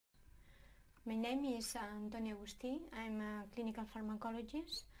My name is Antonia Agustí. I'm a clinical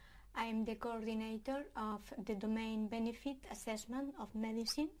pharmacologist. I'm the coordinator of the domain benefit assessment of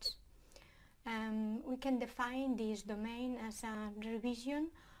medicines. We can define this domain as a revision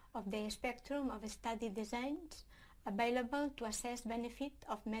of the spectrum of study designs available to assess benefit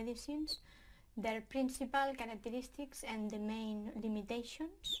of medicines, their principal characteristics and the main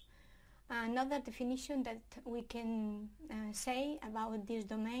limitations. Another definition that we can say about this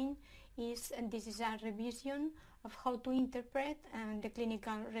domain is this is a revision of how to interpret the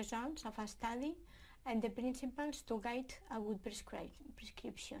clinical results of a study and the principles to guide a good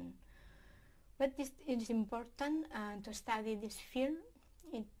prescription. But it is important to study this field.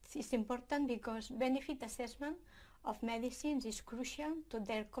 It is important because benefit assessment of medicines is crucial to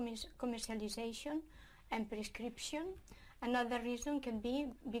their commercialization and prescription. Another reason can be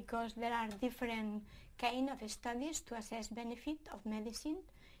because there are different kind of studies to assess benefit of medicine,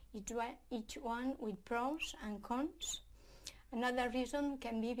 each one with pros and cons. Another reason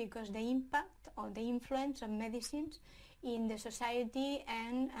can be because the impact or the influence of medicines in the society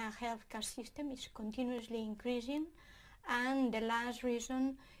and healthcare system is continuously increasing. And the last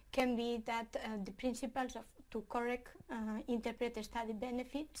reason can be that the principles to correct interpret study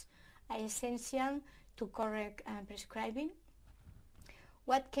benefits are essential to correct prescribing.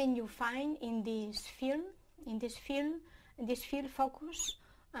 What can you find in this field? This field focus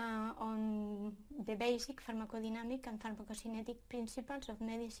on the basic pharmacodynamic and pharmacokinetic principles of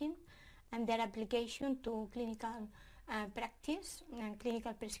medicine and their application to clinical practice and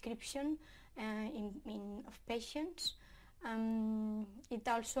clinical prescription of patients. It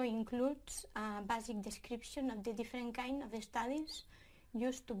also includes a basic description of the different kind of studies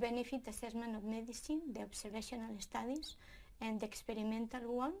used to benefit assessment of medicine, the observational studies and the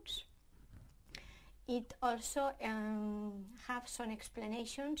experimental ones. It also have some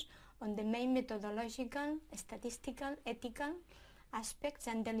explanations on the main methodological, statistical, ethical aspects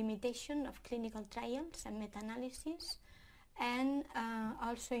and the limitation of clinical trials and meta-analysis, and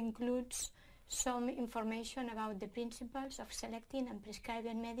also includes some information about the principles of selecting and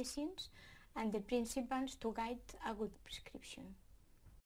prescribing medicines and the principles to guide a good prescription.